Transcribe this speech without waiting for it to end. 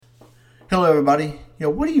Hello, everybody.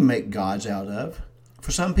 What do you make gods out of?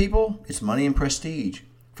 For some people, it's money and prestige.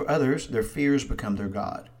 For others, their fears become their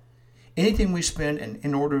god. Anything we spend an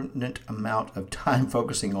inordinate amount of time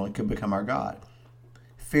focusing on could become our god.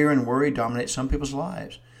 Fear and worry dominate some people's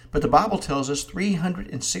lives. But the Bible tells us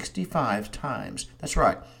 365 times, that's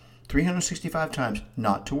right, 365 times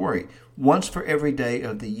not to worry, once for every day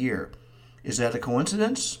of the year. Is that a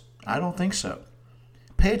coincidence? I don't think so.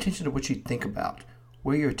 Pay attention to what you think about,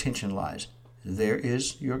 where your attention lies. There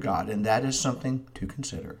is your God, and that is something to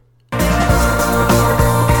consider.